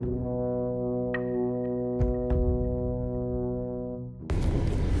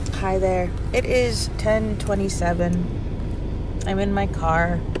Hi there. It is 10:27. I'm in my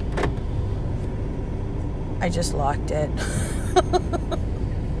car. I just locked it.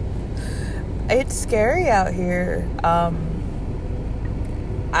 It's scary out here. I'm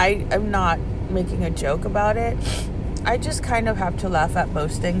not making a joke about it. I just kind of have to laugh at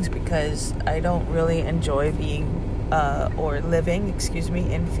most things because I don't really enjoy being or living,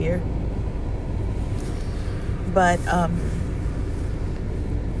 in fear. But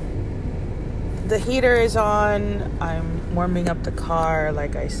the heater is on. I'm warming up the car,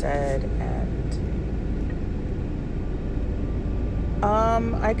 like I said, and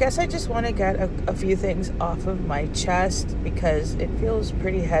I guess I just want to get a few things off of my chest because it feels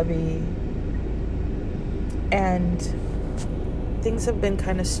pretty heavy, and things have been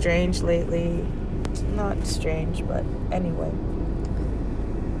kind of strange lately. Not strange, but anyway.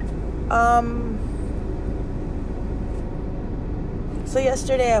 So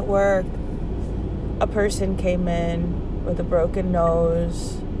yesterday at work, a person came in with a broken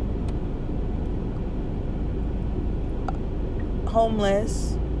nose,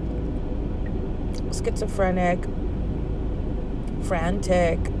 homeless, schizophrenic,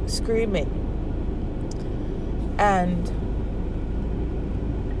 frantic, screaming. And,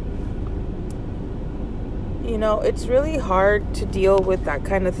 it's really hard to deal with that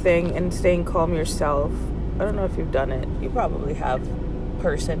kind of thing and staying calm yourself. I don't know if you've done it. You probably have,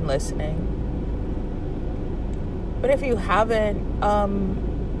 person listening. But if you haven't,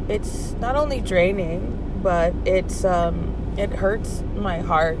 it's not only draining, but it hurts my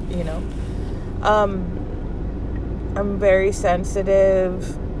heart, I'm very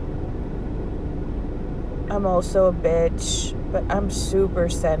sensitive. I'm also a bitch, but I'm super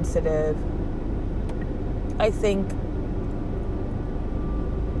sensitive. I think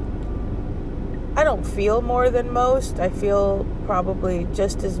I don't feel more than most. I feel probably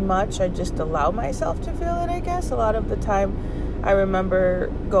just as much. I just allow myself to feel it, I guess. A lot of the time, I remember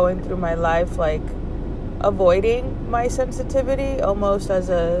going through my life, like, avoiding my sensitivity almost as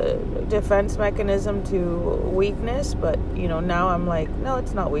a defense mechanism to weakness. But, now I'm like, no,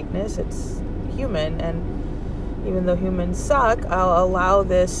 it's not weakness. It's human. And even though humans suck, I'll allow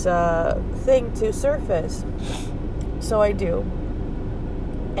this thing to surface. So I do.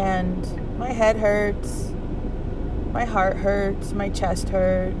 And my head hurts, my heart hurts, my chest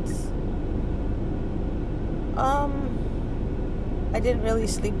hurts. I didn't really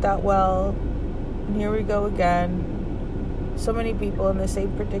sleep that well. And here we go again. So many people in the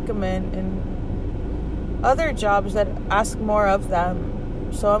same predicament and other jobs that ask more of them.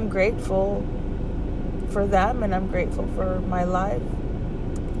 So I'm grateful for them and I'm grateful for my life.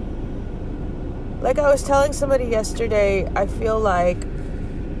 Like I was telling somebody yesterday, I feel like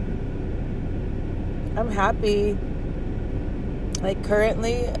I'm happy, like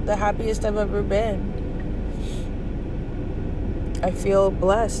currently the happiest I've ever been. I feel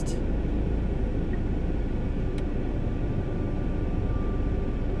blessed.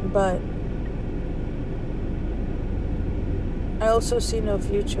 But I also see no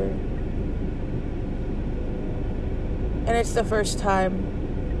future. And it's the first time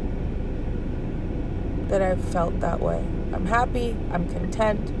that I've felt that way. I'm happy, I'm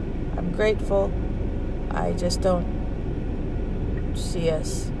content, I'm grateful. I just don't see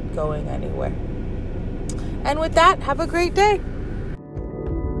us going anywhere. And with that, have a great day.